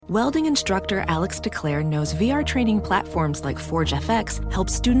Welding instructor Alex DeClaire knows VR training platforms like Forge FX help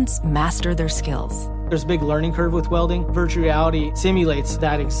students master their skills. There's a big learning curve with welding. Virtual reality simulates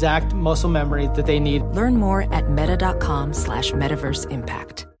that exact muscle memory that they need. Learn more at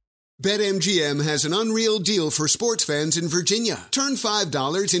meta.com/metaverseimpact. BetMGM has an unreal deal for sports fans in Virginia. Turn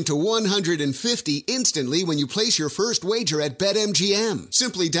 $5 into $150 instantly when you place your first wager at BetMGM.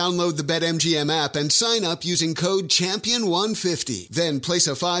 Simply download the BetMGM app and sign up using code CHAMPION150. Then place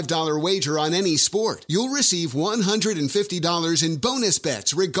a $5 wager on any sport. You'll receive $150 in bonus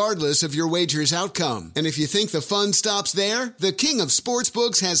bets regardless of your wager's outcome. And if you think the fun stops there, the King of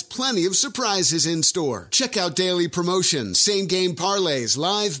Sportsbooks has plenty of surprises in store. Check out daily promotions, same-game parlays,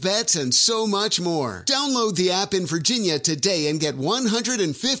 live bets, and so much more. Download the app in Virginia today and get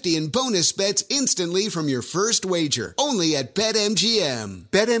 $150 in bonus bets instantly from your first wager. Only at BetMGM.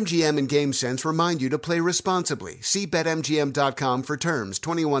 BetMGM and GameSense remind you to play responsibly. See BetMGM.com for terms.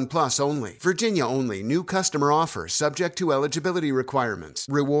 21 plus only. Virginia only. New customer offer. Subject to eligibility requirements.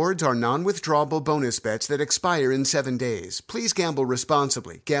 Rewards are non-withdrawable bonus bets that expire in 7 days. Please gamble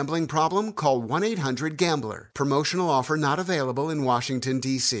responsibly. Gambling problem? Call 1-800-GAMBLER. Promotional offer not available in Washington,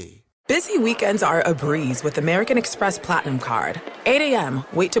 D.C. Busy weekends are a breeze with American Express Platinum Card. 8 a.m.,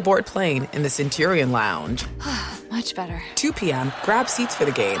 wait to board plane in the Centurion Lounge. Much better. 2 p.m., grab seats for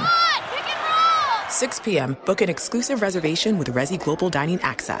the game. Come on, pick and roll! 6 p.m., book an exclusive reservation with Resi Global Dining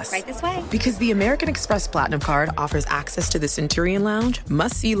Access. Right this way. Because the American Express Platinum Card offers access to the Centurion Lounge,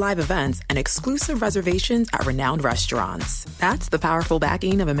 must-see live events, and exclusive reservations at renowned restaurants. That's the powerful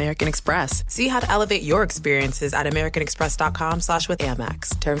backing of American Express. See how to elevate your experiences at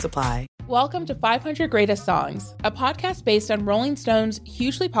americanexpress.com/withAmex. Terms apply. Welcome to 500 Greatest Songs, a podcast based on Rolling Stone's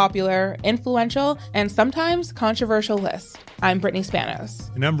hugely popular, influential, and sometimes controversial list. I'm Brittany Spanos.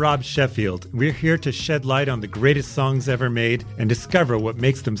 And I'm Rob Sheffield. We're here to shed light on the greatest songs ever made and discover what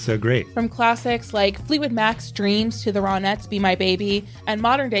makes them so great. From classics like Fleetwood Mac's Dreams to the Ronettes' Be My Baby, and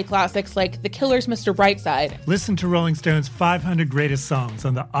modern-day classics like The Killer's Mr. Brightside. Listen to Rolling Stone's 500 Greatest Songs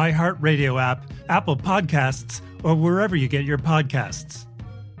on the iHeartRadio app, Apple Podcasts, or wherever you get your podcasts.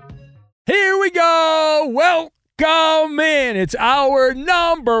 Here we go. Welcome in. It's our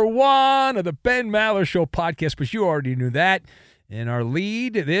number one of the Ben Maller Show podcast, but you already knew that. And our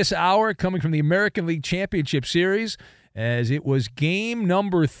lead this hour coming from the American League Championship Series, as it was game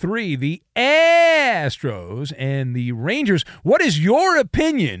number 3, the Astros and the Rangers. What is your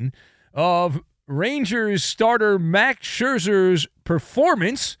opinion of Rangers starter Max Scherzer's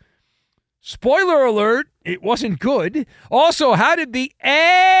performance? Spoiler alert, it wasn't good. Also, how did the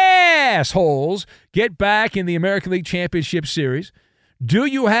assholes get back in the American League Championship Series? Do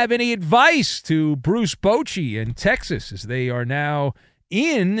you have any advice to Bruce Bochy and Texas, as they are now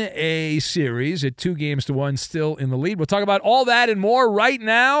in a series at 2-1, still in the lead? We'll talk about all that and more right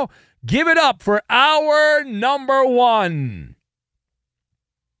now. Give it up for our number one.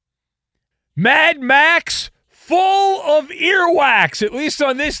 Mad Max, full of earwax, at least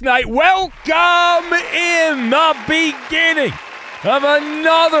on this night. Welcome in the beginning of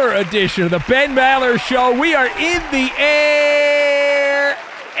another edition of the Ben Maller Show. We are in the air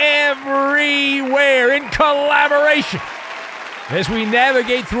everywhere in collaboration as we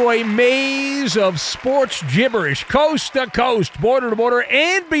navigate through a maze of sports gibberish, coast to coast, border to border,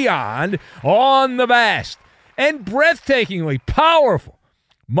 and beyond on the vast and breathtakingly powerful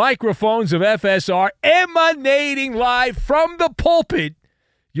microphones of FSR emanating live from the pulpit.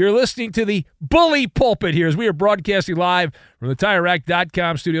 You're listening to the Bully Pulpit here as we are broadcasting live from the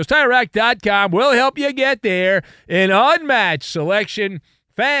TireRack.com studios. TireRack.com will help you get there. An unmatched selection,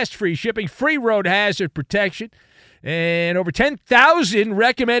 fast free shipping, free road hazard protection, and over 10,000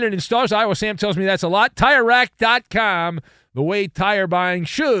 recommended installs. Iowa Sam tells me that's a lot. TireRack.com, the way tire buying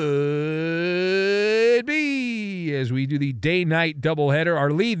should be, as we do the day-night doubleheader.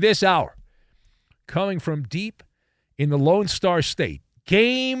 Our lead this hour, coming from deep in the Lone Star State.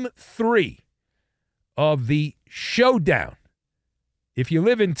 Game 3 of the showdown. If you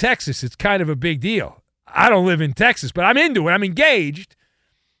live in Texas, it's kind of a big deal. I don't live in Texas, but I'm into it. I'm engaged.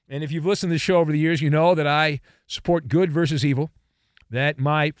 And if you've listened to the show over the years, you know that I support good versus evil, that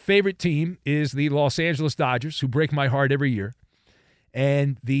my favorite team is the Los Angeles Dodgers, who break my heart every year.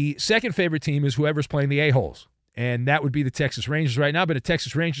 And the second favorite team is whoever's playing the A-holes. And that would be the Texas Rangers right now. I've been a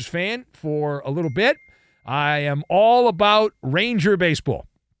Texas Rangers fan for a little bit. I am all about Ranger baseball.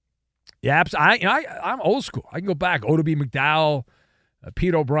 Yeah, I'm old school. I can go back. Oda B. McDowell,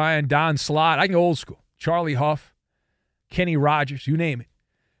 Pete O'Brien, Don Slott. I can go old school. Charlie Huff, Kenny Rogers, you name it.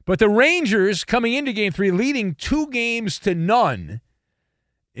 But the Rangers coming into Game 3, leading 2-0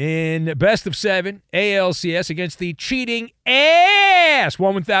 in best of 7 ALCS against the cheating ass.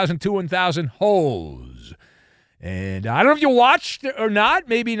 1,000, 2, 1,000 hoes. And I don't know if you watched or not.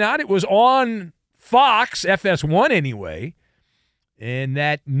 Maybe not. It was on Fox, FS1 anyway. And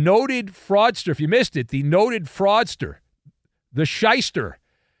that noted fraudster, if you missed it, the noted fraudster, the shyster,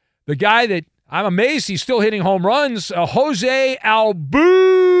 the guy that I'm amazed he's still hitting home runs, Jose Altuve.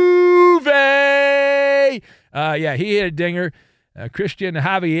 He hit a dinger. Christian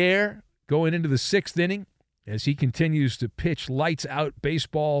Javier going into the 6th inning as he continues to pitch lights-out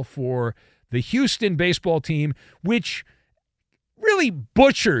baseball for the Houston baseball team, which really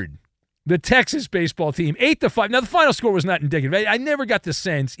butchered the Texas baseball team, 8-5. Now, the final score was not indicative. I never got the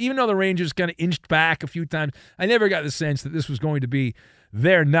sense, even though the Rangers kind of inched back a few times, I never got the sense that this was going to be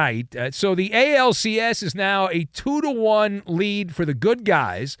their night. So the ALCS is now a 2-1 lead for the good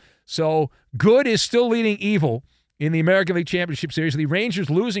guys. So good is still leading evil in the American League Championship Series. The Rangers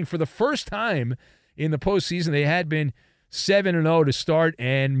losing for the first time in the postseason. They had been 7-0 to start.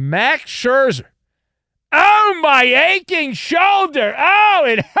 And Max Scherzer, oh, my aching shoulder. Oh,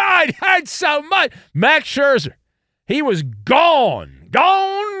 it hurt so much. Max Scherzer, he was gone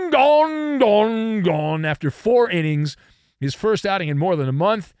after 4 innings. His first outing in more than a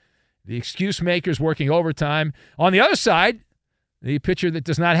month. The excuse makers working overtime. On the other side, the pitcher that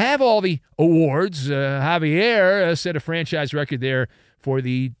does not have all the awards, Javier, set a franchise record there for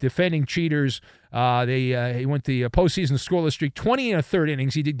the defending cheaters. He went the postseason scoreless streak, 20 1/3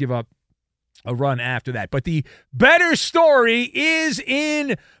 innings. He did give up a run after that. But the better story is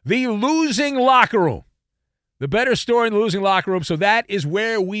in the losing locker room. The better story in the losing locker room. So that is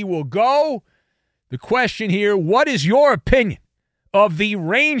where we will go. The question here, what is your opinion of the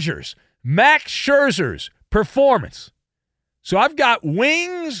Rangers, Max Scherzer's performance? So I've got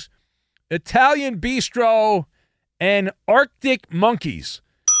wings, Italian bistro, and Arctic monkeys.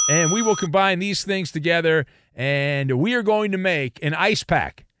 And we will combine these things together, and we are going to make an ice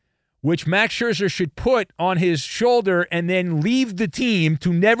pack, which Max Scherzer should put on his shoulder and then leave the team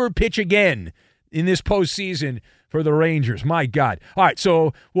to never pitch again in this postseason for the Rangers. My God. All right,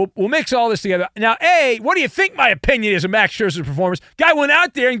 so we'll mix all this together. Now, A, what do you think my opinion is of Max Scherzer's performance? Guy went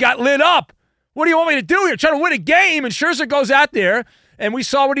out there and got lit up. What do you want me to do here? Trying to win a game, and Scherzer goes out there, and we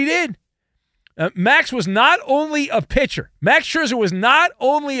saw what he did. Max was not only a pitcher. Max Scherzer was not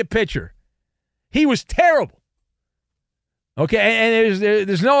only a pitcher. He was terrible. Okay, and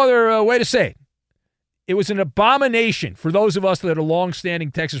there's no other way to say it. It was an abomination for those of us that are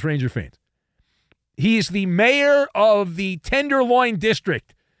long-standing Texas Ranger fans. He's the mayor of the Tenderloin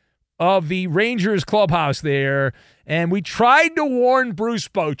District of the Rangers clubhouse there, and we tried to warn Bruce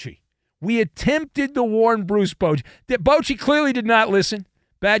Bochy. We attempted to warn Bruce Bochy. Bochy clearly did not listen.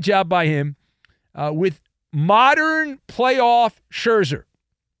 Bad job by him. With modern playoff Scherzer,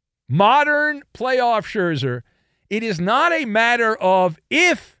 it is not a matter of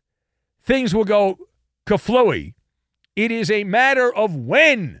if things will go kaflooey. It is a matter of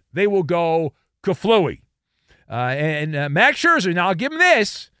when they will go kaflooey. And Max Scherzer, now I'll give him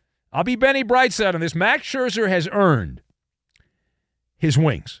this. I'll be Benny Brightside on this. Max Scherzer has earned his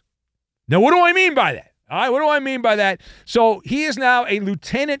wings. Now, what do I mean by that? All right, what do I mean by that? So he is now a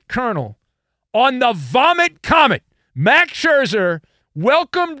lieutenant colonel on the Vomit Comet. Max Scherzer,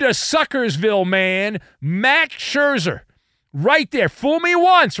 welcome to Suckersville, man. Max Scherzer, right there. Fool me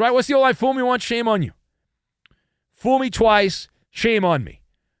once, right? What's the old line? Fool me once, shame on you. Fool me twice, shame on me.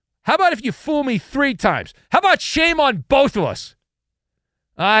 How about if you fool me 3 times? How about shame on both of us?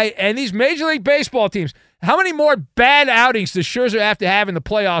 All right, and these Major League Baseball teams, how many more bad outings does Scherzer have to have in the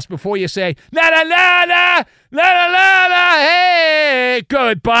playoffs before you say, la-la-la-la, la-la-la-la, hey,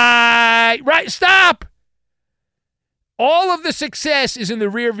 goodbye? Right, stop. All of the success is in the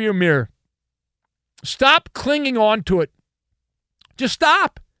rearview mirror. Stop clinging on to it. Just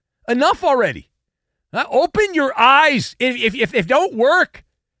stop. Enough already. Open your eyes. If don't work,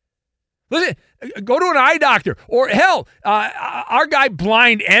 listen, go to an eye doctor. Or, hell, our guy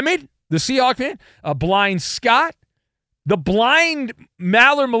Blind Emmett, the Seahawk fan, Blind Scott, the blind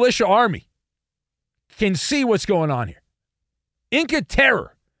Maller Militia Army can see what's going on here. Inca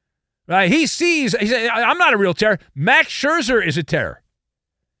Terror. He says, I'm not a real terror. Max Scherzer is a terror.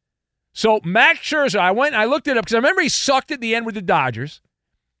 So Max Scherzer, I went and I looked it up because I remember he sucked at the end with the Dodgers.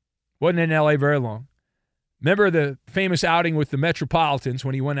 Wasn't in L.A. very long. Remember the famous outing with the Metropolitans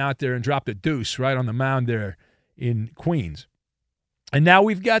when he went out there and dropped a deuce right on the mound there in Queens. And now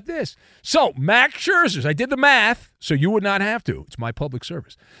we've got this. So Max Scherzer, I did the math, so you would not have to. It's my public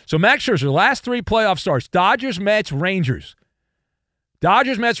service. So Max Scherzer, last 3 playoff starts, Dodgers, Mets, Rangers.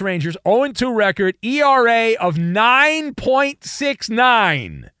 Dodgers, Mets, Rangers, 0-2 record, ERA of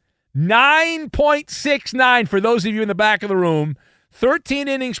 9.69. 9.69 for those of you in the back of the room 13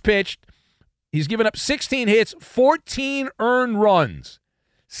 innings pitched. He's given up 16 hits, 14 earned runs.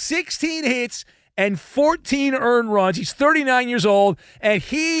 16 hits and 14 earned runs. He's 39 years old, and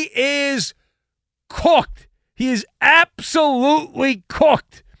he is cooked. He is absolutely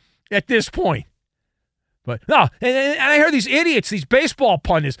cooked at this point. But no, and I heard these idiots, these baseball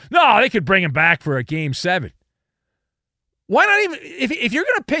pundits, no, they could bring him back for a Game 7. Why not even, if you're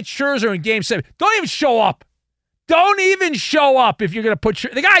going to pitch Scherzer in Game 7, don't even show up. Don't even show up if you're going to put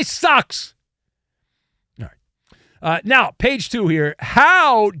Scherzer. The guy sucks. All right. Now, page 2 here.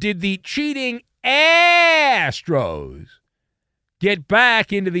 How did the cheating Astros get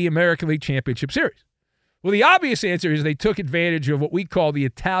back into the American League Championship Series? Well, the obvious answer is they took advantage of what we call the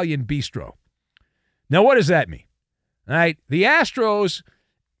Italian bistro. Now, what does that mean? All right, the Astros,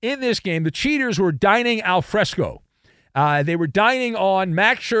 in this game, the cheaters were dining al fresco. They were dining on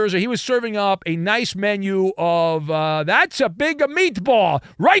Max Scherzer. He was serving up a nice menu of, that's a big meatball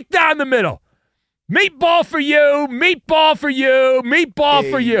right down the middle. Meatball for you, meatball for you, meatball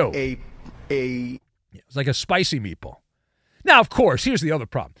for you. It's like a spicy meatball. Now, of course, here's the other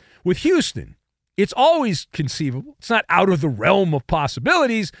problem. With Houston, it's always conceivable, it's not out of the realm of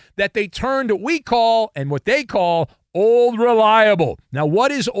possibilities, that they turn to what we call and what they call old reliable. Now,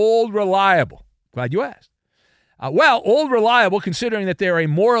 what is old reliable? Glad you asked. Well, old reliable, considering that they're a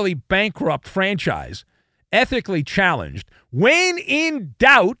morally bankrupt franchise, ethically challenged, when in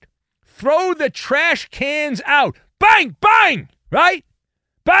doubt, throw the trash cans out. Bang, bang, right?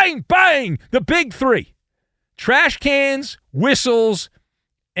 Bang, bang, the big 3. Trash cans, whistles,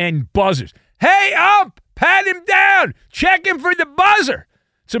 and buzzers. Hey, ump, pat him down. Check him for the buzzer.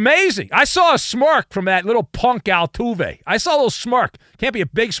 It's amazing. I saw a smirk from that little punk Altuve. I saw a little smirk. Can't be a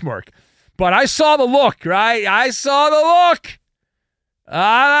big smirk. But I saw the look, right? I saw the look.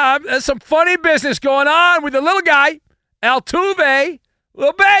 There's some funny business going on with the little guy, Altuve, a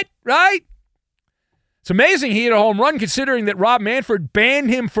little bit, right? It's amazing he hit a home run considering that Rob Manfred banned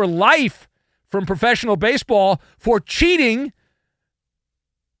him for life from professional baseball for cheating.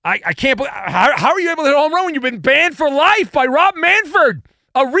 I can't believe, how are you able to hit a home run when you've been banned for life by Rob Manfred,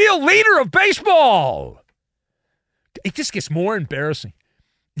 a real leader of baseball? It just gets more embarrassing.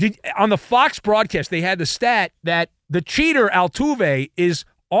 On the Fox broadcast, they had the stat that the cheater Altuve is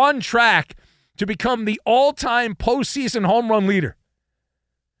on track to become the all-time postseason home run leader.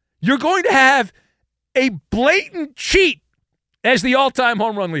 You're going to have a blatant cheat as the all-time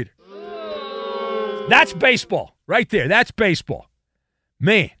home run leader. That's baseball right there. That's baseball.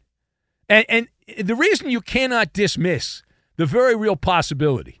 Man. And the reason you cannot dismiss the very real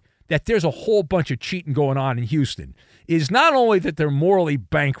possibility that there's a whole bunch of cheating going on in Houston is not only that they're morally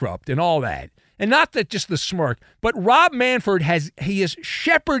bankrupt and all that, and not that just the smirk, but Rob Manfred has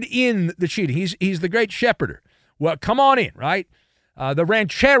shepherded in the cheating. He's the great shepherder. Well, come on in, right? The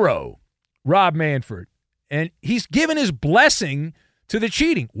ranchero, Rob Manfred. And he's given his blessing to the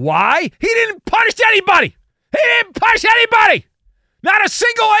cheating. Why? He didn't punish anybody. He didn't punish anybody. Not a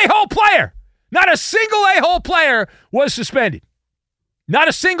single a-hole player. Not a single a-hole player was suspended. Not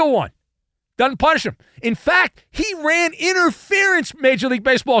a single one. Doesn't punish him. In fact, he ran interference, Major League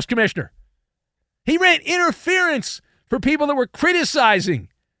Baseball's commissioner. He ran interference for people that were criticizing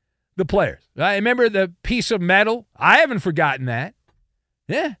the players. I remember the piece of metal. I haven't forgotten that.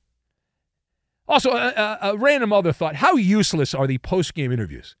 Yeah. Also, a random other thought. How useless are the post-game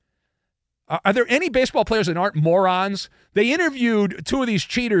interviews? Are there any baseball players that aren't morons? They interviewed 2 of these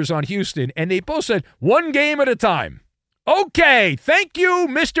cheaters on Houston, and they both said, 1 game at a time. Okay, thank you,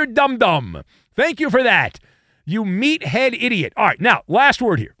 Mr. Dum-Dum. Thank you for that, you meathead idiot. All right, now, last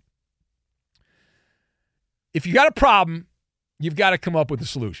word here. If you got a problem, you've got to come up with a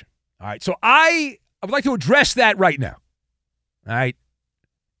solution. All right, so I would like to address that right now. All right,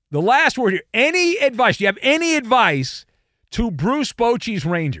 the last word here. Any advice? Do you have any advice to Bruce Bochy's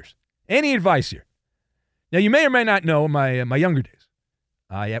Rangers? Any advice here? Now, you may or may not know my younger days.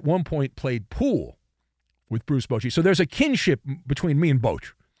 I at one point played pool with Bruce Bochy. So there's a kinship between me and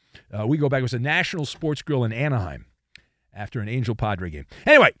Boch. We go back. It was a National Sports Grill in Anaheim after an Angel Padre game.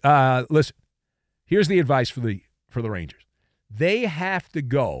 Anyway, listen. Here's the advice for the Rangers. They have to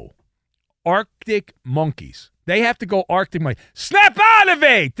go Arctic monkeys. They have to go Arctic monkeys. Snap out of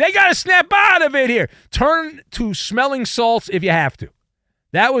it! They got to snap out of it here. Turn to smelling salts if you have to.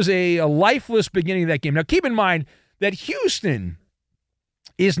 That was a lifeless beginning of that game. Now, keep in mind that Houston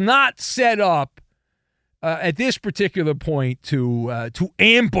is not set up at this particular point to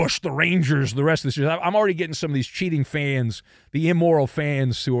ambush the Rangers the rest of the season. I'm already getting some of these cheating fans, the immoral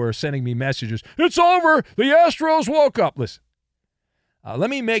fans who are sending me messages. It's over. The Astros woke up. Listen, let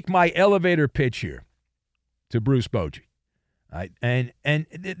me make my elevator pitch here to Bruce Bochy. Right? And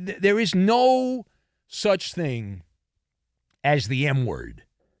there is no such thing as the M word.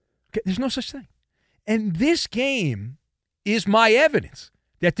 Okay? There's no such thing. And this game is my evidence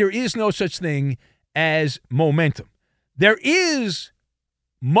that there is no such thing as momentum. There is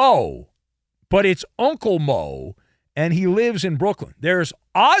Mo, but it's Uncle Mo, and he lives in Brooklyn. There's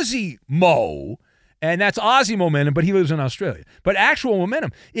Ozzy Mo, and that's Ozzy momentum, but he lives in Australia. But actual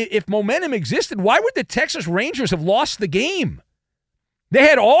momentum, if momentum existed, why would the Texas Rangers have lost the game? They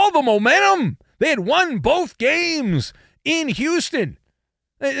had all the momentum. They had won both games in Houston.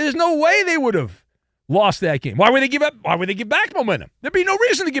 There's no way they would have lost that game. Why would they give up? Why would they give back momentum? There'd be no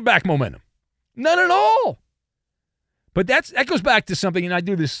reason to give back momentum. None at all. But that goes back to something, and I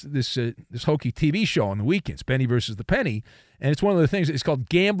do this hokey TV show on the weekends, Benny versus the Penny, and it's one of the things. It's called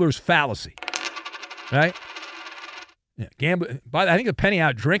Gambler's Fallacy, right? Yeah, I think the Penny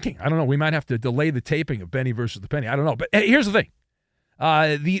out drinking. I don't know. We might have to delay the taping of Benny versus the Penny. I don't know. But hey, here's the thing: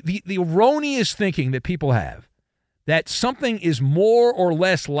 the erroneous thinking that people have that something is more or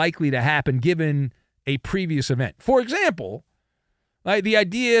less likely to happen given a previous event. For example, the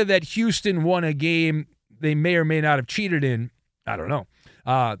idea that Houston won a game they may or may not have cheated in, I don't know,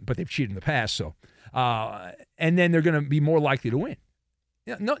 but they've cheated in the past. So, and then they're going to be more likely to win.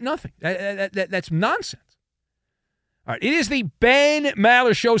 Yeah, nothing. That's nonsense. All right, it is the Ben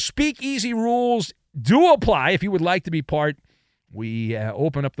Maller Show. Speakeasy rules do apply. If you would like to be part, we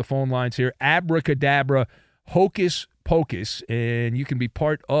open up the phone lines here. Abracadabra, hocus pocus, and you can be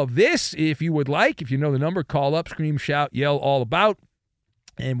part of this if you would like. If you know the number, call up, scream, shout, yell, all about,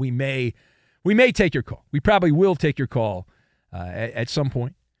 and we may take your call. We probably will take your call at some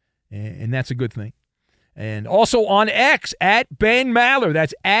point, and that's a good thing. And also on X, at Ben Maller.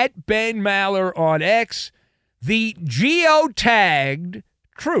 That's at Ben Maller on X. The geotagged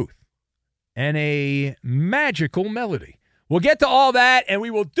truth and a magical melody. We'll get to all that, and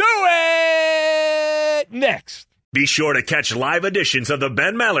we will do it next. Be sure to catch live editions of the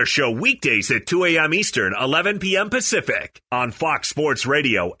Ben Maller Show weekdays at 2 a.m. Eastern, 11 p.m. Pacific on Fox Sports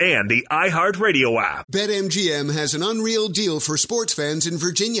Radio and the iHeartRadio app. BetMGM has an unreal deal for sports fans in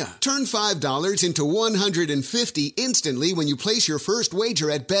Virginia. Turn $5 into $150 instantly when you place your first wager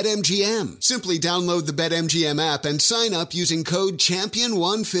at BetMGM. Simply download the BetMGM app and sign up using code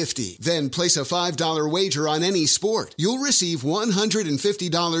CHAMPION150. Then place a $5 wager on any sport. You'll receive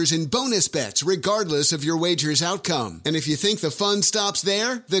 $150 in bonus bets regardless of your wager's outcome. And if you think the fun stops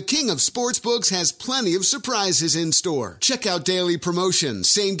there, the King of Sportsbooks has plenty of surprises in store. Check out daily promotions,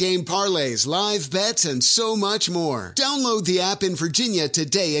 same-game parlays, live bets, and so much more. Download the app in Virginia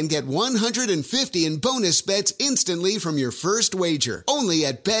today and get $150 in bonus bets instantly from your first wager. Only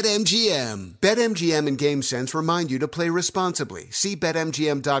at BetMGM. BetMGM and GameSense remind you to play responsibly. See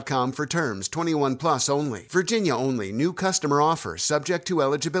BetMGM.com for terms. 21 plus only. Virginia only. New customer offer. Subject to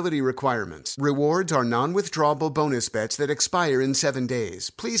eligibility requirements. Rewards are non-withdrawable bonus bets that expire in 7 days.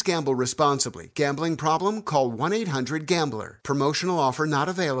 Please gamble responsibly. Gambling problem? Call 1-800-GAMBLER. Promotional offer not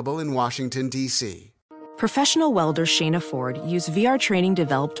available in Washington, D.C. Professional welder Shayna Ford used VR training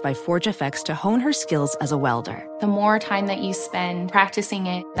developed by ForgeFX to hone her skills as a welder. The more time that you spend practicing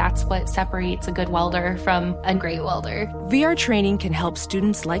it, that's what separates a good welder from a great welder. VR training can help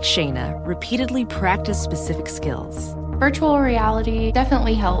students like Shayna repeatedly practice specific skills. Virtual reality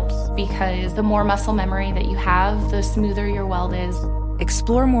definitely helps because the more muscle memory that you have, the smoother your weld is.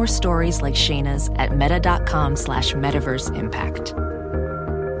 Explore more stories like Shayna's at meta.com/metaverseimpact.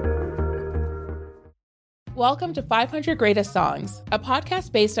 Welcome to 500 Greatest Songs, a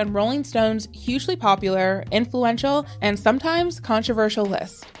podcast based on Rolling Stone's hugely popular, influential, and sometimes controversial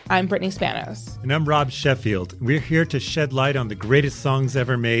list. I'm Brittany Spanos. And I'm Rob Sheffield. We're here to shed light on the greatest songs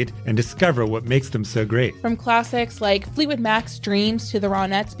ever made and discover what makes them so great. From classics like Fleetwood Mac's Dreams to the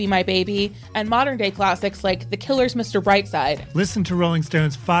Ronettes' Be My Baby, and modern-day classics like The Killers' Mr. Brightside. Listen to Rolling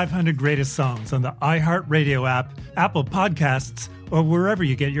Stone's 500 Greatest Songs on the iHeartRadio app, Apple Podcasts, or wherever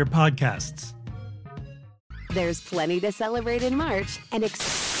you get your podcasts. There's plenty to celebrate in March and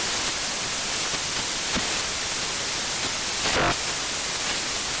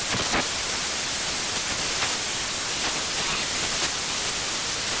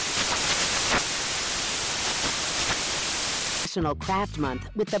National Craft Month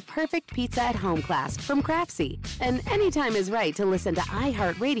with the perfect pizza at home class from Craftsy. And anytime is right to listen to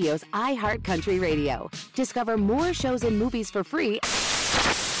iHeartRadio's iHeartCountry Radio. Discover more shows and movies for free.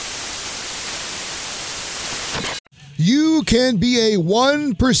 You can be a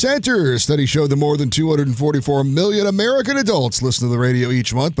 1%er. Study showed that more than 244 million American adults listen to the radio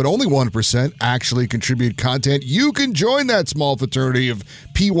each month, but only 1% actually contribute content. You can join that small fraternity of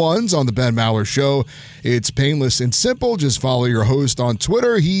P1s on the Ben Maller Show. It's painless and simple. Just follow your host on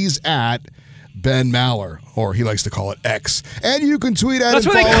Twitter. He's at Ben Maller, or he likes to call it X. And you can tweet at That's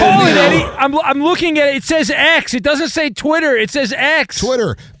what they call it, Eddie. I'm looking at it. It says X. It doesn't say Twitter. It says X.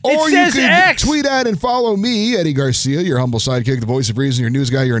 Twitter. Or you can tweet at and follow me, Eddie Garcia, your humble sidekick, the voice of reason, your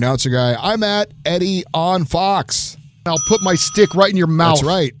news guy, your announcer guy. I'm at Eddie on Fox. I'll put my stick right in your mouth. That's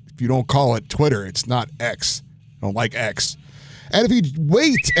right. If you don't call it Twitter, it's not X. I don't like X. And if you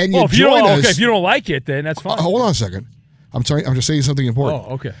wait and you join us. Okay, if you don't like it, then that's fine. Hold on a second. I'm sorry. I'm just saying something important.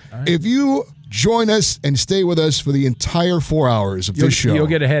 Oh, okay. All right. If you join us and stay with us for the entire 4 hours of this show, you'll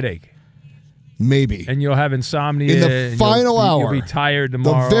get a headache. Maybe. And you'll have insomnia. In the final hour. You'll be tired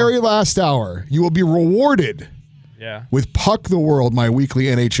tomorrow. The very last hour, you will be rewarded with Puck the World, my weekly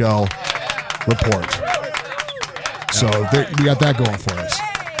NHL report. So we got that going for us.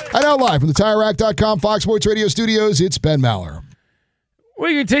 And now live from the TireRack.com Fox Sports Radio studios, it's Ben Maller.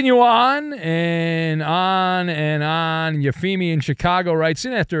 We continue on and on and on. Yefimi in Chicago writes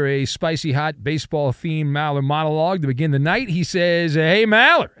in after a spicy hot baseball-themed Maller monologue to begin the night. He says, hey,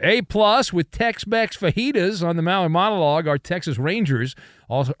 Maller, A+ with Tex-Mex fajitas on the Maller monologue. Our Texas Rangers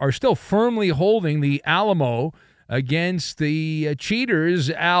are still firmly holding the Alamo against the Cheaters.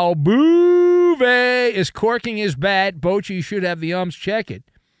 Altuve is corking his bat. Bochy should have the umps check it.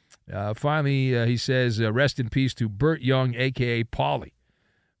 Finally, he says, rest in peace to Burt Young, a.k.a. Paulie,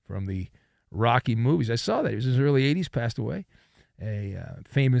 from the Rocky movies. I saw that. He was in his early 80s, passed away. A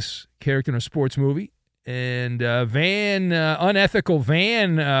famous character in a sports movie. And Unethical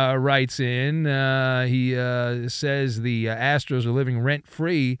Van writes in. He says the Astros are living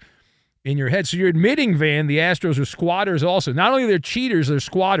rent-free in your head. So you're admitting, Van, the Astros are squatters also. Not only they're cheaters, they're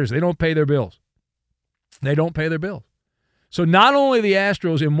squatters. They don't pay their bills. They don't pay their bills. So not only the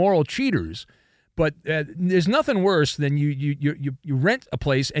Astros immoral cheaters, but there's nothing worse than you rent a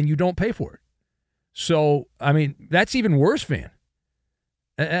place and you don't pay for it. So, I mean, that's even worse, Van.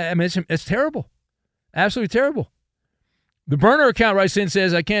 I mean, it's terrible. Absolutely terrible. The burner account writes in,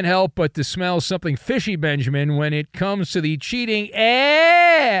 says, I can't help but to smell something fishy, Benjamin, when it comes to the cheating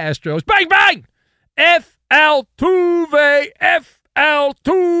Astros. Bang, bang! F. Altuve!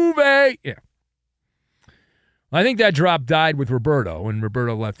 Yeah. I think that drop died with Roberto when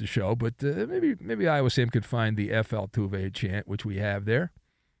Roberto left the show, but maybe Iowa Sam could find the F. Altuve chant, which we have there.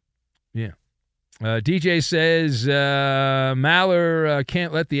 Yeah. DJ says, Maller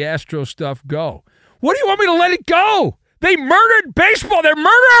can't let the Astro stuff go. What do you want me to let it go? They murdered baseball. They're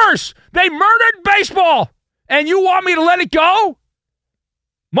murderers. They murdered baseball. And you want me to let it go?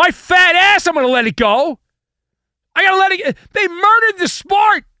 My fat ass, I'm going to let it go. I got to let it. They murdered the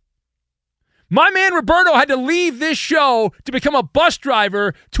sport. My man Roberto had to leave this show to become a bus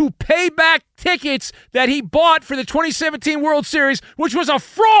driver to pay back tickets that he bought for the 2017 World Series, which was a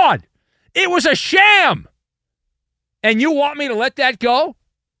fraud. It was a sham. And you want me to let that go?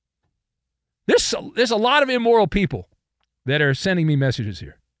 There's a lot of immoral people that are sending me messages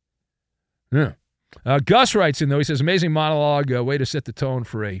here. Yeah. Gus writes in, though, he says, amazing monologue, way to set the tone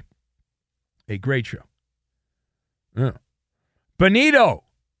for a great show. Yeah. Benito,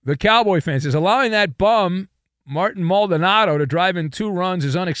 the Cowboy fan, says, allowing that bum, Martin Maldonado, to drive in 2 runs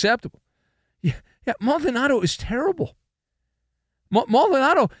is unacceptable. Yeah, Maldonado is terrible.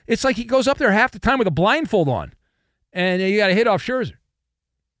 Maldonado, it's like he goes up there half the time with a blindfold on, and you got to hit off Scherzer.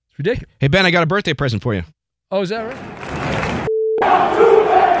 It's ridiculous. Hey, Ben, I got a birthday present for you. Oh, is that right?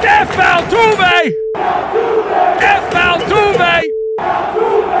 F. Altuve! F. Altuve!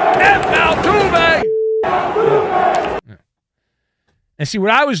 F. Altuve! Yeah. And see,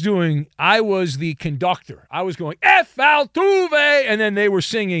 what I was doing, I was the conductor. I was going, F. Altuve! And then they were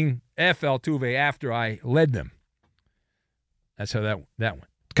singing F. Altuve after I led them. That's how that went.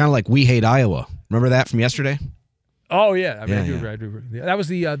 Kind of like We Hate Iowa. Remember that from yesterday? Oh, yeah. I do. That was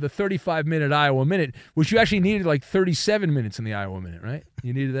the 35-minute Iowa Minute, which you actually needed like 37 minutes in the Iowa Minute, right?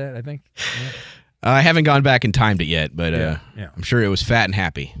 You needed that, I think? Yeah. I haven't gone back and timed it yet, but yeah. I'm sure it was fat and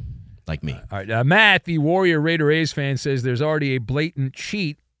happy, like me. All right. Matt, the Warrior Raider A's fan, says there's already a blatant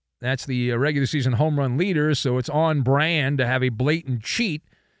cheat. That's the regular season home run leader, so it's on brand to have a blatant cheat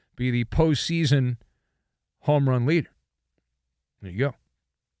be the postseason home run leader. There you go.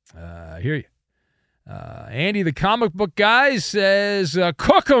 I hear you. Andy, the comic book guy, says,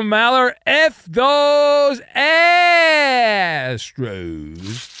 cook 'em, Maller. F those Astros.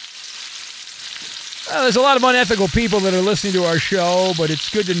 There's a lot of unethical people that are listening to our show, but it's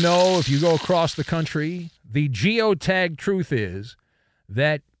good to know if you go across the country the geotag truth is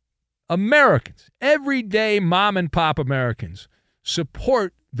that Americans, everyday mom and pop Americans,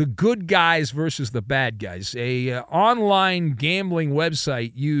 support the good guys versus the bad guys. A online gambling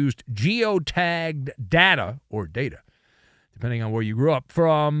website used geotagged data, depending on where you grew up,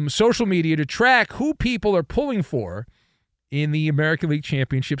 from social media to track who people are pulling for in the American League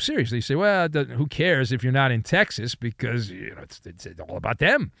Championship Series. They say, well, who cares if you're not in Texas, because it's all about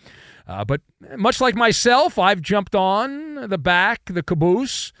them. But much like myself, I've jumped on the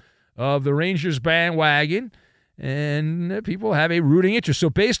caboose of the Rangers bandwagon, and people have a rooting interest. So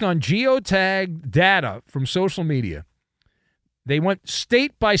based on geotagged data from social media, they went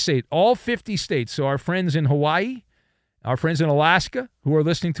state by state, all 50 states. So our friends in Hawaii, our friends in Alaska who are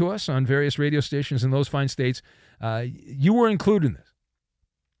listening to us on various radio stations in those fine states, you were included in this.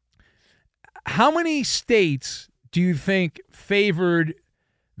 How many states do you think favored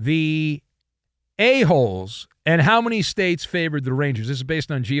the a-holes, and how many states favored the Rangers? This is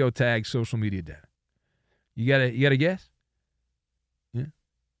based on geotag social media data. You got a guess? Yeah.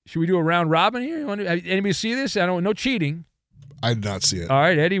 Should we do a round robin here? Anybody see this? No cheating. I did not see it. All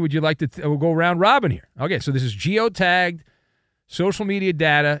right, Eddie, would you like to we'll go round robin here? Okay, so this is geotagged social media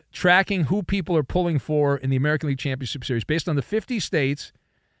data tracking who people are pulling for in the American League Championship Series. Based on the 50 states,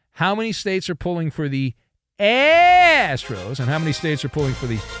 how many states are pulling for the Astros and how many states are pulling for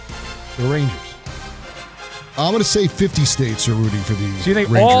the Rangers? I'm going to say 50 states are rooting for the Rangers. So you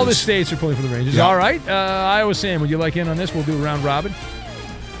think all the states are pulling for the Rangers? Yeah. All right. Iowa Sam, would you like in on this? We'll do a round robin.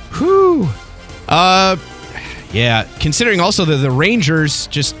 Whew. Yeah, considering also that the Rangers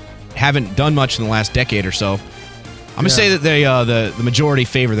just haven't done much in the last decade or so, I'm going to say that the majority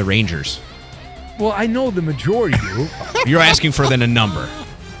favor the Rangers. Well, I know the majority do. You're asking for then a number.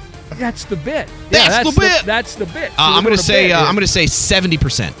 That's the bit. That's the bit. That's the bit. So I'm going to say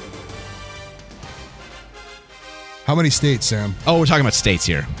 70%. How many states, Sam? Oh, we're talking about states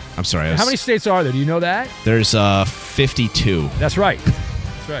here. I'm sorry. How many states are there? Do you know that? There's 52. That's right.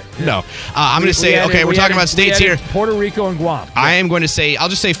 That's right. Yeah. No. I'm going to say, we're talking about states here. Puerto Rico and Guam. Yeah. I am going to say, I'll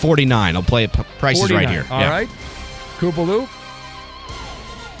just say 49. I'll play prices 49. right here. All right. Koopa Loop?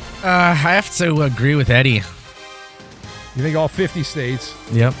 I have to agree with Eddie. You think all 50 states?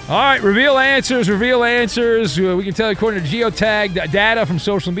 Yep. All right, reveal answers. We can tell you according to geotag data from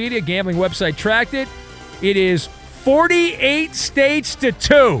social media, gambling website tracked it. It is 48 states to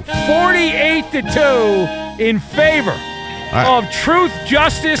 2. 48 to 2 in favor of truth,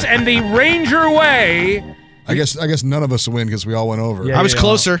 justice, and the Ranger way. I guess none of us win because we all went over. I was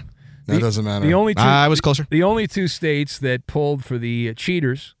closer. That doesn't matter. I was closer. The only two states that pulled for the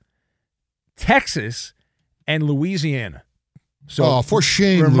cheaters, Texas and Louisiana. So for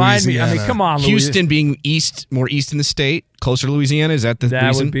shame, remind Louisiana. me. I mean, come on, Houston being more east in the state, closer to Louisiana. Is that the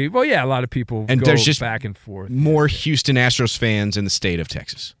reason? Would be. Well, yeah, a lot of people and go there's just back and forth. More Houston Astros fans in the state of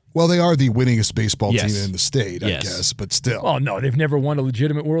Texas. Well, they are the winningest baseball team in the state, I Yes. guess, but still. Oh, no, they've never won a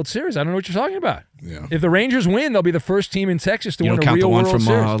legitimate World Series. I don't know what you're talking about. Yeah. If the Rangers win, they'll be the first team in Texas to You win don't a count real the one World from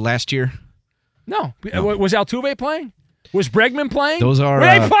Series. last year? No. Was Altuve playing? Was Bregman playing? Those are Were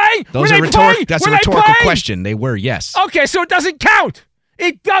they playing? That's a rhetorical question. They were, yes. Okay, so it doesn't count.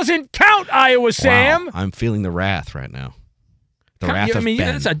 It doesn't count, Iowa Sam. Wow, I'm feeling the wrath right now. The wrath of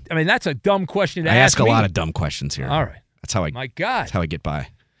Ben. That's a dumb question to I ask ask a me. lot of dumb questions here. All right. That's how I. My God. That's how I get by.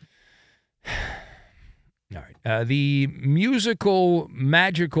 All right. The musical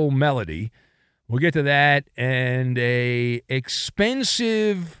magical melody. We'll get to that, and a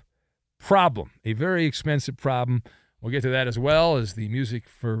expensive problem, a very expensive problem. We'll get to that as well as the music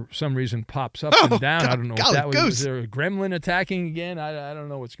for some reason pops up and down. I don't know what that was. Was there a gremlin attacking again? I don't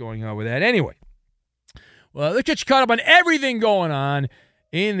know what's going on with that. Anyway, well, let's get you caught up on everything going on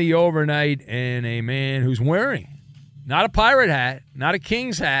in the overnight, and a man who's wearing not a pirate hat, not a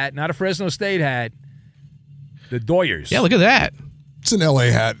King's hat, not a Fresno State hat, the Doyers. Yeah, look at that. It's an LA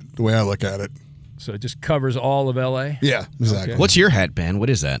hat, the way I look at it. So it just covers all of L.A.? Yeah, exactly. Okay. What's your hat, Ben? What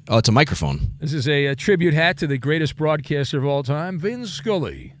is that? Oh, it's a microphone. This is a tribute hat to the greatest broadcaster of all time, Vin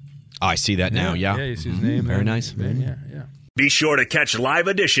Scully. Oh, I see that now, yeah. Yeah, you see his name there. Very nice. Ben, yeah. Be sure to catch live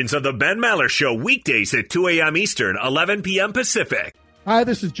editions of the Ben Maller Show weekdays at 2 a.m. Eastern, 11 p.m. Pacific. Hi,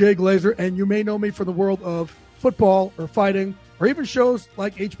 this is Jay Glazer, and you may know me from the world of football or fighting or even shows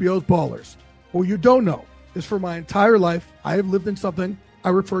like HBO's Ballers. What you don't know is for my entire life, I have lived in something I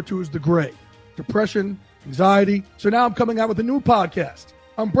refer to as the gray. Depression, anxiety. So now I'm coming out with a new podcast,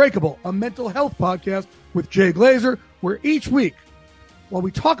 Unbreakable, a mental health podcast with Jay Glazer, where each week, while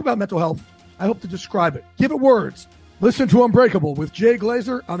we talk about mental health, I hope to describe it, give it words. Listen to Unbreakable with Jay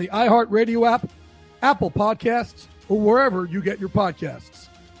Glazer on the iHeartRadio app, Apple Podcasts, or wherever you get your podcasts.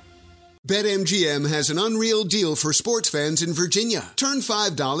 BetMGM has an unreal deal for sports fans in Virginia. Turn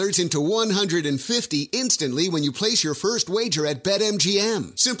 $5 into $150 instantly when you place your first wager at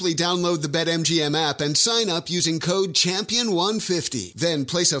BetMGM. Simply download the BetMGM app and sign up using code CHAMPION150. Then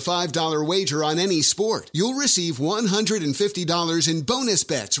place a $5 wager on any sport. You'll receive $150 in bonus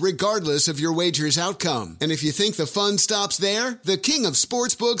bets regardless of your wager's outcome. And if you think the fun stops there, the King of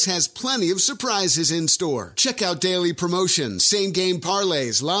Sportsbooks has plenty of surprises in store. Check out daily promotions, same-game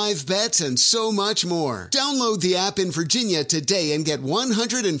parlays, live bets, and so much more. Download the app in Virginia today and get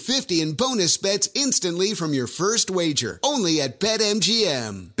 $150 in bonus bets instantly from your first wager. Only at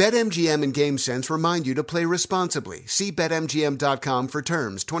BetMGM. BetMGM and GameSense remind you to play responsibly. See BetMGM.com for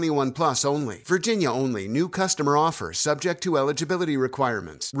terms. 21 plus only. Virginia only. New customer offer. Subject to eligibility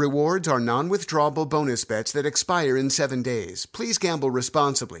requirements. Rewards are non-withdrawable bonus bets that expire in 7 days. Please gamble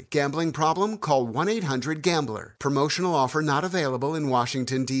responsibly. Gambling problem? Call 1-800-GAMBLER. Promotional offer not available in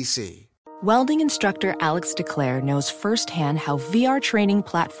Washington, D.C. Welding instructor Alex DeClaire knows firsthand how VR training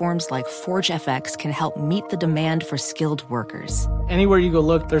platforms like ForgeFX can help meet the demand for skilled workers. Anywhere you go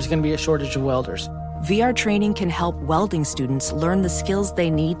look, there's going to be a shortage of welders. VR training can help welding students learn the skills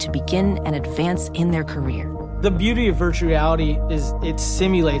they need to begin and advance in their career. The beauty of virtual reality is it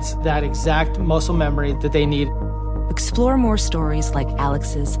simulates that exact muscle memory that they need. Explore more stories like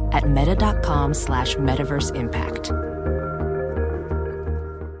Alex's at meta.com/metaverseimpact.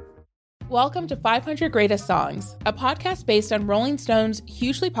 Welcome to 500 Greatest Songs, a podcast based on Rolling Stone's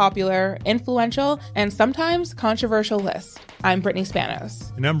hugely popular, influential, and sometimes controversial list. I'm Brittany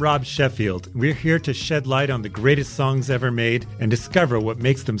Spanos. And I'm Rob Sheffield. We're here to shed light on the greatest songs ever made and discover what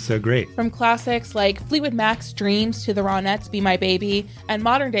makes them so great. From classics like Fleetwood Mac's Dreams to the Ronettes' Be My Baby, and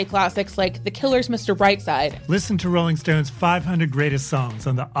modern-day classics like The Killer's Mr. Brightside. Listen to Rolling Stone's 500 Greatest Songs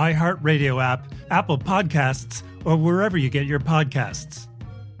on the iHeartRadio app, Apple Podcasts, or wherever you get your podcasts.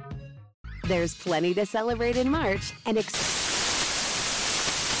 There's plenty to celebrate in March and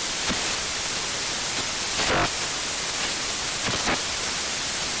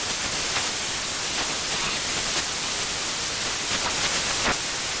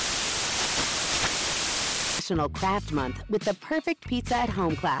National Craft Month with the perfect pizza at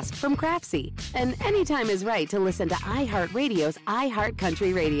home class from Craftsy. And anytime is right to listen to iHeartRadio's iHeart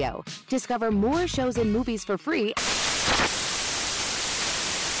Country Radio. Discover more shows and movies for free.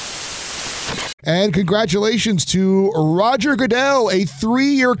 And congratulations to Roger Goodell, a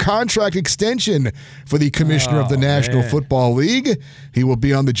 3-year contract extension for the commissioner of the National Football League. He will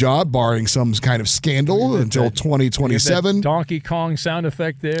be on the job, barring some kind of scandal, until 2027. Donkey Kong sound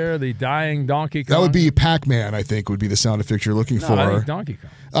effect there, the dying Donkey Kong. That would be Pac-Man, I think, would be the sound effect you're looking for. I think Donkey Kong.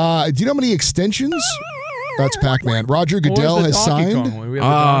 Do you know how many extensions? That's Pac-Man. Roger Goodell has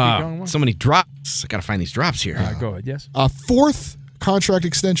signed. So many drops. I got to find these drops here. Go ahead, yes. A 4th contract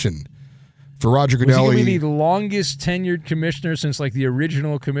extension for Roger Goodell. Was he going to be the longest tenured commissioner since like the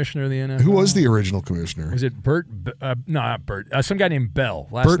original commissioner of the NFL? Who was the original commissioner? Was it Bert? No, not Bert. Some guy named Bell.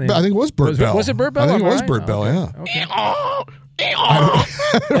 Bert, name. I think it was Bert Bell. Was it Bert Bell? I think it was Bert Bell, yeah. Okay.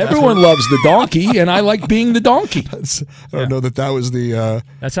 Everyone loves the donkey, and I like being the donkey. I don't know that was the...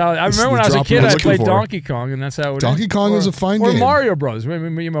 that's how... I remember when I was a kid, I played Donkey Kong, and that's how it Donkey Kong was a fine game. Or Mario Brothers.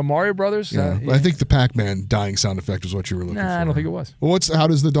 Remember Mario Brothers? Yeah. I think the Pac-Man dying sound effect was what you were looking for. I don't think it was. Well, how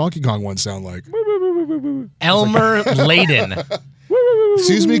does the Donkey Kong one sound like? Elmer Layden.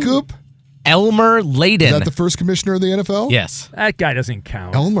 Excuse me, Coop? Elmer Layden. Is that the first commissioner of the NFL? Yes. That guy doesn't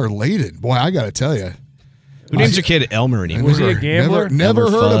count. Elmer Layden. Boy, I got to tell you. Who names a kid Elmer anymore? Was he a gambler? Never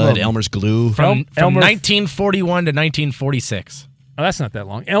Elmer heard Fudd, of him. Elmer's Glue. From 1941 to 1946. Oh, that's not that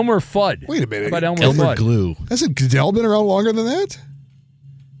long. Elmer Fudd. Wait a minute. How about Elmer Fudd? Glue. Hasn't Goodell been around longer than that?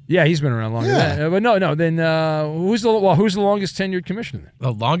 Yeah, he's been around longer than that. But no. Then who's the longest tenured commissioner then?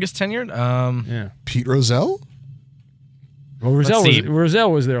 The longest tenured? Yeah. Pete Rozelle? Well,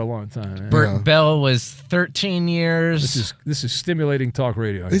 Rozelle was there a long time. Man. Bert Bell was 13 years. This is stimulating talk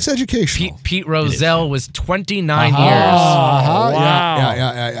radio. It's educational. Pete Rozelle was 29 years. Wow.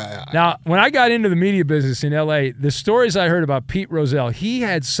 Yeah. Now, when I got into the media business in L.A., the stories I heard about Pete Rozelle, he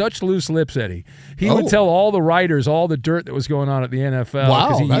had such loose lips, Eddie. He would tell all the writers all the dirt that was going on at the NFL.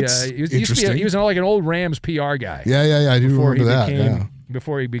 Wow, that's interesting. He was like an old Rams PR guy. Yeah. I do remember that.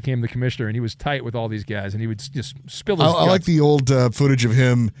 Before he became the commissioner, and he was tight with all these guys, and he would just spill his guts. I like the old footage of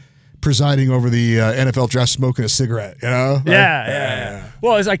him presiding over the NFL draft, smoking a cigarette. You know? Yeah.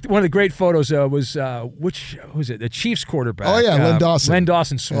 Well, it's like one of the great photos was the Chiefs quarterback? Oh yeah, Len Dawson. Len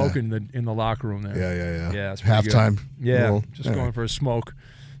Dawson smoking in the locker room there. Yeah. Yeah, it's halftime. good. Yeah, just going for a smoke.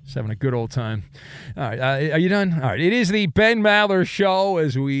 Just having a good old time. All right, are you done? All right, it is the Ben Maller Show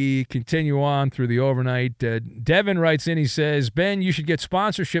as we continue on through the overnight. Devin writes in, he says, Ben, you should get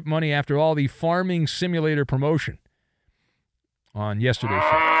sponsorship money after all the farming simulator promotion on yesterday's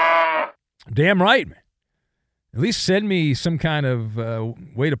show. Damn right, man. At least send me some kind of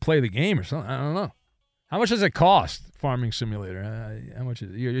way to play the game or something. I don't know. How much does it cost, Farming Simulator? How much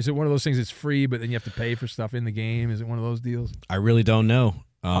is it? Is it one of those things that's free, but then you have to pay for stuff in the game? Is it one of those deals? I really don't know.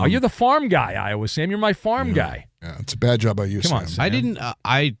 You're the farm guy, Iowa Sam. You're my farm guy. Yeah, it's a bad job by you, Come on, Sam. Sam.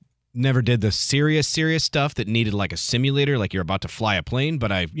 I never did the serious stuff that needed like a simulator, like you're about to fly a plane.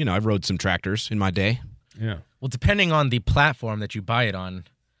 But I rode some tractors in my day. Yeah. Well, depending on the platform that you buy it on,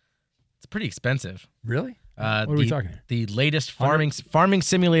 it's pretty expensive. Really? What are we talking here? The latest Farming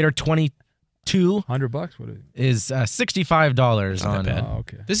Simulator 22 $100. What is $65 on. Oh,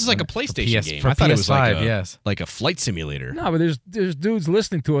 okay. This is like a PlayStation game. For I thought it was like PS5, yes. like a flight simulator. No, but there's dudes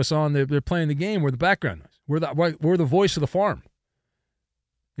listening to us on. They're playing the game. We're the background noise. We're the voice of the farm.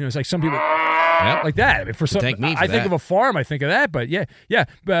 You know, it's like some people. Yep. Like that. I mean, Thank me for I think that. of a farm. I think of that. But yeah.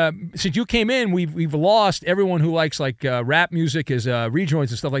 Since you came in, we've lost everyone who likes like rap music as rejoins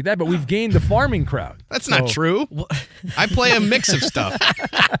and stuff like that. But we've gained the farming crowd. That's not true. I play a mix of stuff.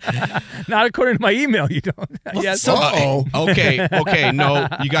 Not according to my email. You don't. Yes. Okay. No,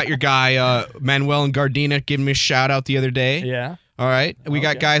 you got your guy Manuel and Gardena giving me a shout out the other day. Yeah. All right. We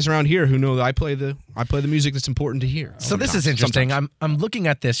got guys around here who know that I play the music that's important to hear. So this is interesting. I'm looking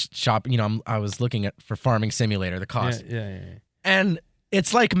at this shop. You know, I was looking at for Farming Simulator the cost. Yeah. And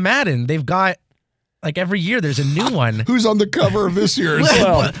it's like Madden. They've got like every year there's a new one. Who's on the cover of this year's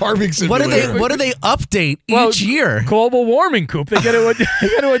Farming Simulator? What do they update each year? Global warming, Coop. They got to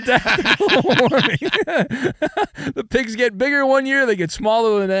adapt to global warming. The pigs get bigger one year, they get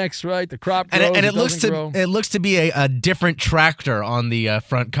smaller the next. Right? The crop grows. And it looks to be a different tractor on the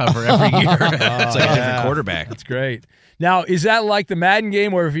front cover every year. It's like a different quarterback. That's great. Now, is that like the Madden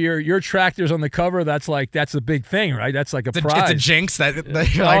game where if your tractor's on the cover, that's the big thing, right? That's like a prize. It's a jinx that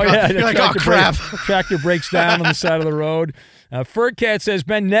you're like, oh crap. Tractor breaks down on the side of the road. Furcat says,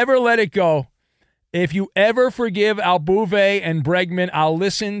 Ben, never let it go. If you ever forgive Altuve and Bregman, I'll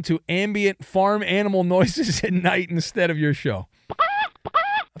listen to ambient farm animal noises at night instead of your show.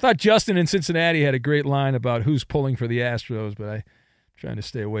 I thought Justin in Cincinnati had a great line about who's pulling for the Astros, but trying to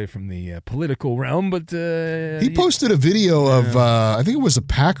stay away from the political realm, but he posted a video of I think it was a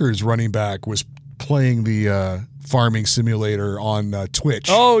Packers running back was playing the Farming Simulator on Twitch.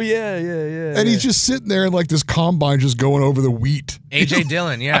 Oh yeah. And he's just sitting there in like this combine, just going over the wheat. AJ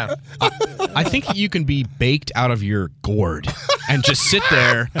Dillon, yeah. I think you can be baked out of your gourd and just sit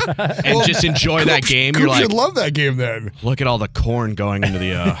there and just enjoy that game. You're like, should love that game then. Look at all the corn going into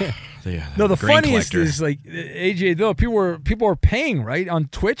the. The funniest collector. is like AJ though people are paying, right, on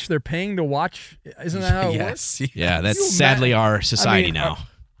Twitch. They're paying to watch. Isn't that how it works? Yeah, that's sadly our society now.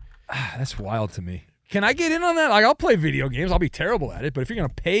 That's wild to me. Can I get in on that? Like, I'll play video games. I'll be terrible at it, but if you're going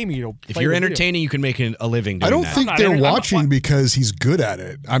to pay me to play if you're entertaining, you can make a living doing I don't that. think they're watching because he's good at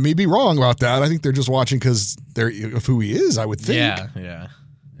it. I may be wrong about that. I think they're just watching because of who he is, I would think. Yeah.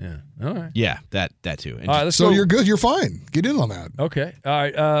 All right. Yeah, that too. And All right, let's so go. you're good. You're fine. Get in on that. Okay. All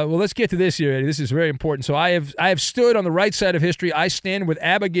right. Well, let's get to this here, Eddie. This is very important. So I have stood on the right side of history. I stand with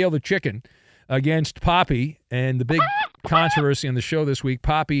Abigail the chicken against Poppy, and the big controversy on the show this week.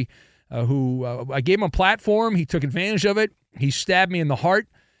 Poppy, who I gave him a platform. He took advantage of it. He stabbed me in the heart.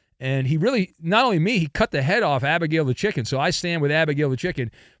 And he really, not only me, he cut the head off Abigail the chicken. So I stand with Abigail the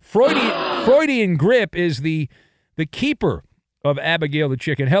chicken. Freudian Grip is the keeper of Abigail the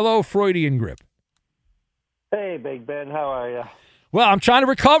chicken. Hello, Freudian Grip. Hey, Big Ben. How are you? Well, I'm trying to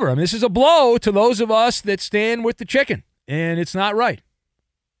recover. I mean, this is a blow to those of us that stand with the chicken, and it's not right.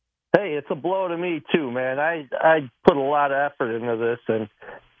 Hey, it's a blow to me, too, man. I put a lot of effort into this, and,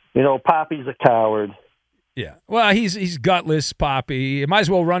 Poppy's a coward. Yeah. Well, he's gutless, Poppy. He might as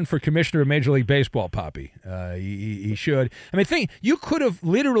well run for commissioner of Major League Baseball, Poppy. He should. I mean, you could have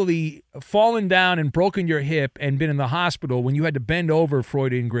literally fallen down and broken your hip and been in the hospital when you had to bend over,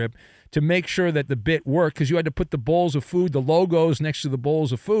 Freudian Grip, to make sure that the bit worked because you had to put the bowls of food, the logos next to the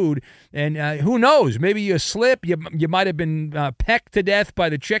bowls of food. And who knows? Maybe you slip. You might have been pecked to death by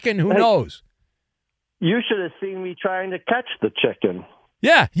the chicken. Who knows? You should have seen me trying to catch the chicken.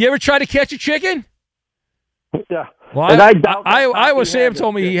 Yeah. You ever try to catch a chicken? Yeah. Well, and I doubt Iowa Sam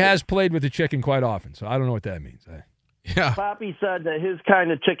told me he has played with the chicken quite often, so I don't know what that means. Yeah. Poppy said that his kind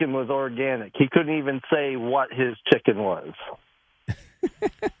of chicken was organic. He couldn't even say what his chicken was.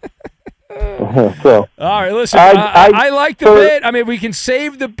 So, all right, listen, I like the bit. I mean, we can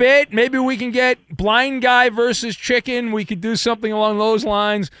save the bit. Maybe we can get blind guy versus chicken. We could do something along those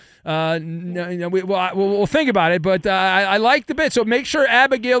lines. We'll think about it, but I like the bit. So make sure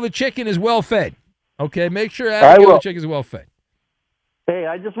Abigail the chicken is well fed. Okay, make sure Abigail the chicken is well fed. Hey,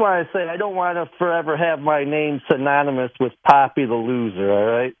 I just want to say I don't want to forever have my name synonymous with Poppy the loser, all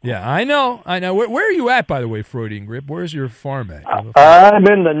right? Yeah, I know. Where are you at, by the way, Freudian Grip? Where's your farm at? I'm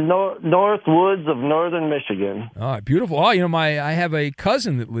in the north woods of northern Michigan. All right, beautiful. Oh, I have a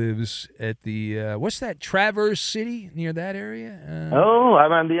cousin that lives at the, what's that, Traverse City, near that area?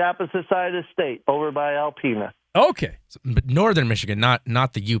 I'm on the opposite side of the state, over by Alpena. Okay. But northern Michigan, not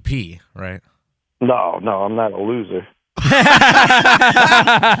the UP, right? No, I'm not a loser.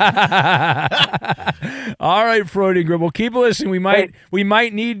 All right, Freudian Grip. Well, keep listening. We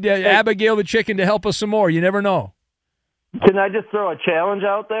might need Abigail the chicken to help us some more. You never know. Can I just throw a challenge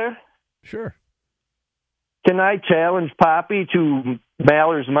out there? Sure. Can I challenge Poppy to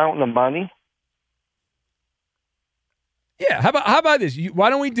Maller's Mountain of Money? Yeah, how about this? Why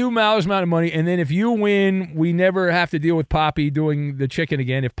don't we do Maller's Mountain of Money, and then if you win, we never have to deal with Poppy doing the chicken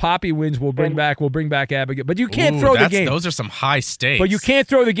again. If Poppy wins, we'll bring back Abigail. But you can't throw the game. Those are some high stakes. But you can't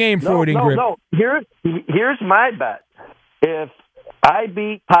throw the game, Freudian Grip. No. Here's my bet. If I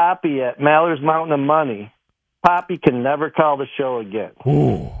beat Poppy at Maller's Mountain of Money, Poppy can never call the show again.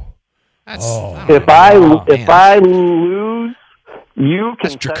 Ooh. If I lose, you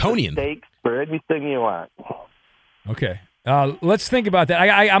can set the stakes for anything you want. Okay. Let's think about that.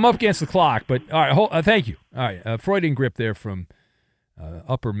 I'm up against the clock, but all right. Thank you. All right, Freudian Grip there from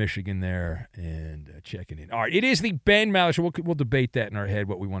Upper Michigan there, and checking in. All right, it is the Ben Maller Show. We'll debate that in our head,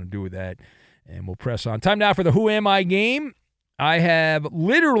 what we want to do with that, and we'll press on. Time now for the Who Am I game. I have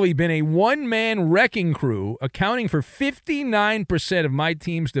literally been a one-man wrecking crew, accounting for 59% of my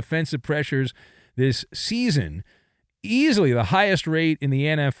team's defensive pressures this season. Easily the highest rate in the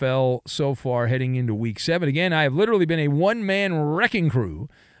NFL so far heading into Week 7. Again, I have literally been a one-man wrecking crew,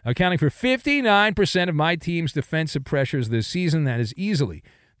 accounting for 59% of my team's defensive pressures this season. That is easily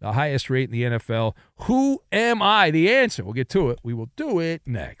the highest rate in the NFL. Who am I? The answer. We'll get to it. We will do it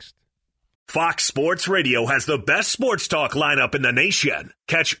next. Fox Sports Radio has the best sports talk lineup in the nation.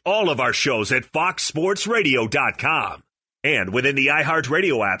 Catch all of our shows at foxsportsradio.com. And within the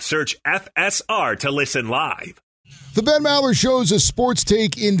iHeartRadio app, search FSR to listen live. The Ben Maller Show is a sports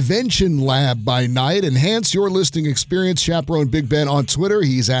take invention lab by night. Enhance your listening experience. Chaperone Big Ben on Twitter.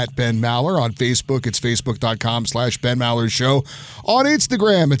 He's at Ben Maller. On Facebook, it's facebook.com/Ben Maller Show. On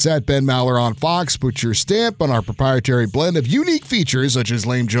Instagram, it's at Ben Maller. On Fox, put your stamp on our proprietary blend of unique features such as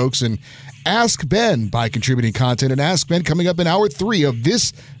lame jokes and Ask Ben by contributing content. And Ask Ben coming up in hour 3 of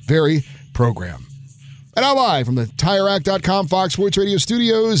this very program. And now live from the TireRack.com Fox Sports Radio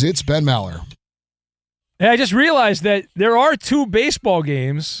studios, it's Ben Maller. Hey, I just realized that there are 2 baseball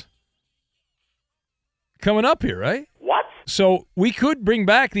games coming up here, right? What? So we could bring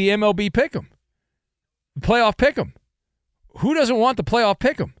back the MLB Pick'em, the playoff Pick'em. Who doesn't want the playoff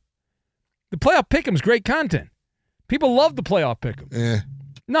Pick'em? The playoff Pick'em's great content. People love the playoff Pick'em.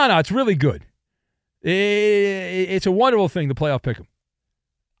 No, it's really good. It's a wonderful thing, the playoff Pick'em.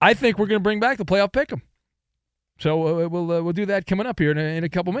 I think we're going to bring back the playoff Pick'em. So we'll do that coming up here in a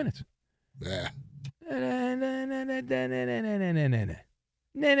couple minutes. Yeah. All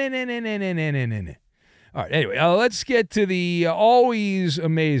right, anyway, let's get to the always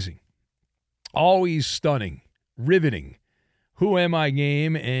amazing, always stunning, riveting Who Am I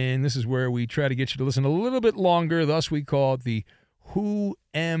game, and this is where we try to get you to listen a little bit longer, thus we call it the Who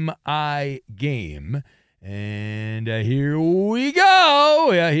Am I game. And here we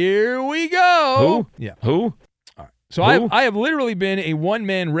go. Yeah, here we go. Who? Yeah. Who? All right. So I have literally been a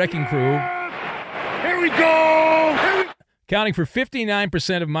one-man wrecking crew. Here we go! Counting for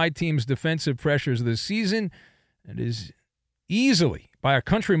 59% of my team's defensive pressures this season. It is easily, by a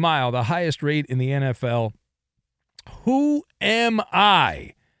country mile, the highest rate in the NFL. Who am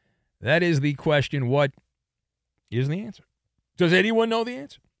I? That is the question. What is the answer? Does anyone know the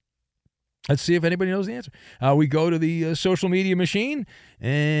answer? Let's see if anybody knows the answer. We go to the social media machine,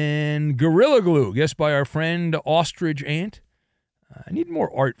 and Gorilla Glue, guessed by our friend Ostrich Ant. I need more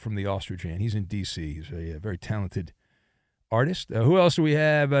art from the Ostrich Ant. He's in D.C. He's a very talented artist. Who else do we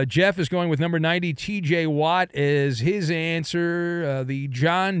have? Jeff is going with number 90, T.J. Watt, as his answer. The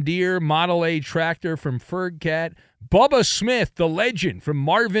John Deere Model A tractor from Fergcat. Bubba Smith, the legend from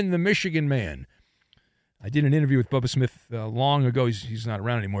Marvin the Michigan Man. I did an interview with Bubba Smith long ago. He's not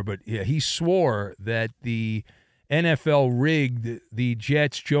around anymore, but yeah, he swore that the NFL rigged the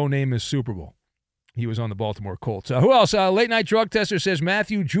Jets' Joe Namath Super Bowl. He was on the Baltimore Colts. Who else? Late Night Drug Tester says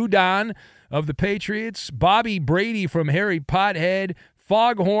Matthew Judon of the Patriots. Bobby Brady from Harry Pothead.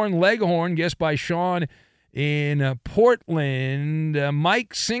 Foghorn Leghorn, guessed by Sean in Portland.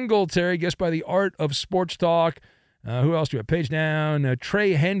 Mike Singletary, guessed by the Art of Sports Talk. Who else do we have? Page down.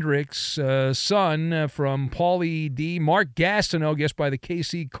 Trey Hendricks' son from Paulie D. Mark Gastineau, guessed by the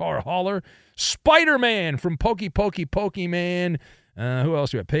KC Car Hauler. Spider-Man from Pokey Pokemon. Who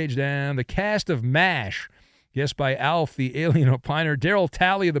else do we have? Page down. The cast of MASH, guessed by Alf, the Alien Opiner. Daryl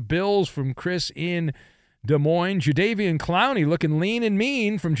Talley of the Bills from Chris in Des Moines. Jadeveon Clowney looking lean and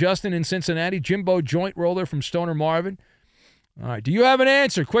mean from Justin in Cincinnati. Jimbo Joint Roller from Stoner Marvin. All right. Do you have an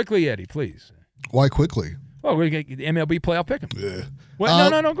answer? Quickly, Eddie, please. Why quickly? Well, we're going to get the MLB playoff pick 'em. Yeah. Well,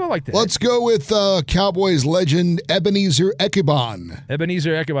 no, go like that. Let's go with Cowboys legend Ebenezer Ekebon.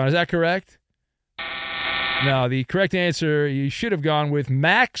 Ebenezer Ekebon. Is that correct? No, the correct answer, you should have gone with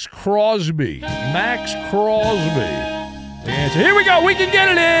Max Crosby. Max Crosby. The answer. Here we go. We can get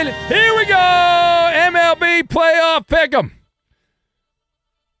it in. Here we go. MLB playoff pick'em.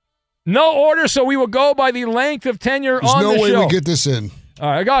 No order, so we will go by the length of tenure on the show. There's no way we get this in.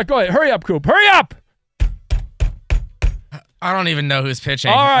 All right, go ahead. Hurry up, Coop. Hurry up. I don't even know who's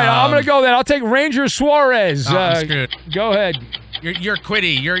pitching. All right, I'm going to go then. I'll take Ranger Suarez. I'm screwed. Go ahead. You're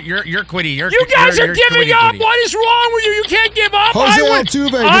quitty. You're quitty. You guys are giving up. What is wrong with you? You can't give up. Jose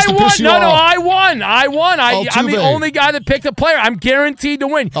Altuve, just to piss you off. I won. I'm the only guy that picked a player. I'm guaranteed to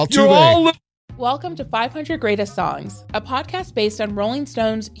win. Altuve. You're all. Welcome to 500 Greatest Songs, a podcast based on Rolling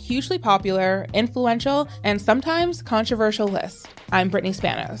Stone's hugely popular, influential, and sometimes controversial list. I'm Brittany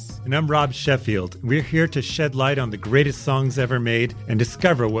Spanos. And I'm Rob Sheffield. We're here to shed light on the greatest songs ever made and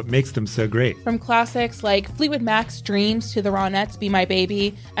discover what makes them so great. From classics like Fleetwood Mac's Dreams to the Ronettes' Be My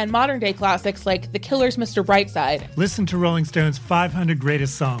Baby, and modern-day classics like The Killer's Mr. Brightside. Listen to Rolling Stone's 500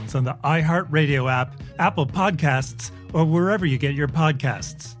 Greatest Songs on the iHeartRadio app, Apple Podcasts, or wherever you get your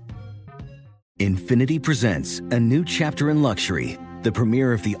podcasts. Infinity presents a new chapter in luxury, the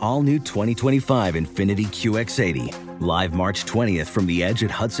premiere of the all-new 2025 Infinity QX80, live March 20th from the Edge at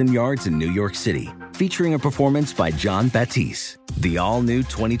Hudson Yards in New York City, featuring a performance by John Batiste. The all-new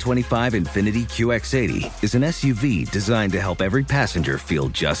 2025 Infinity QX80 is an SUV designed to help every passenger feel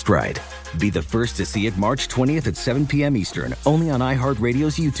just right. Be the first to see it March 20th at 7 p.m. Eastern, only on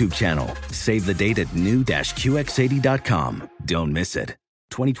iHeartRadio's YouTube channel. Save the date at new-QX80.com. Don't miss it.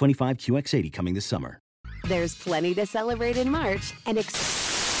 2025 QX80 coming this summer. There's plenty to celebrate in March and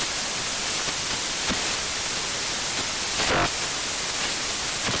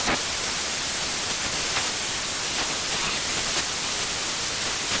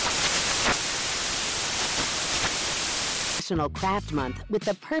National Craft Month with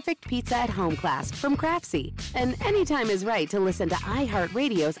the perfect pizza at home class from Craftsy. And anytime is right to listen to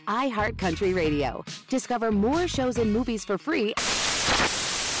iHeartRadio's iHeart Country Radio. Discover more shows and movies for free.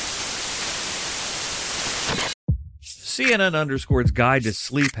 CNN_'s Guide to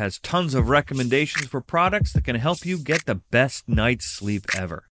Sleep has tons of recommendations for products that can help you get the best night's sleep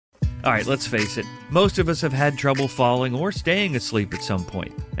ever. All right, let's face it, most of us have had trouble falling or staying asleep at some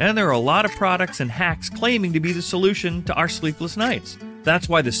point, and there are a lot of products and hacks claiming to be the solution to our sleepless nights. That's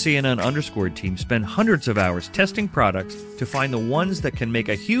why the CNN_ team spend hundreds of hours testing products to find the ones that can make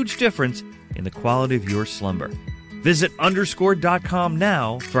a huge difference in the quality of your slumber. Visit underscore.com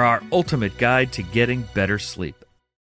now for our ultimate guide to getting better sleep.